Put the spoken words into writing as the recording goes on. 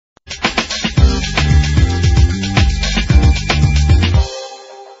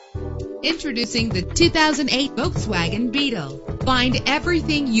Introducing the 2008 Volkswagen Beetle. Find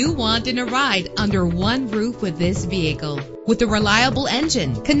everything you want in a ride under one roof with this vehicle. With a reliable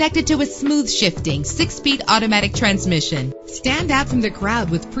engine connected to a smooth shifting 6-speed automatic transmission. Stand out from the crowd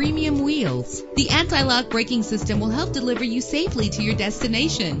with premium wheels. The anti-lock braking system will help deliver you safely to your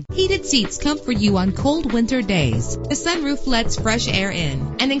destination. Heated seats comfort you on cold winter days. The sunroof lets fresh air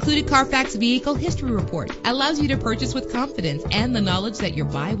in. An included Carfax vehicle history report allows you to purchase with confidence and the knowledge that your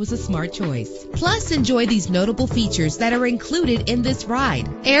buy was a smart choice. Plus, enjoy these notable features that are included in this ride: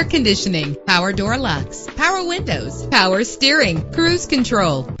 air conditioning, power door locks, power windows, power steering, cruise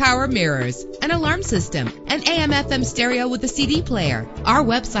control, power mirrors, an alarm system, an AM/FM stereo with a CD player. Our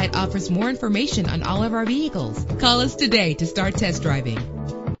website offers more information on all of our vehicles. Call us today to start test driving.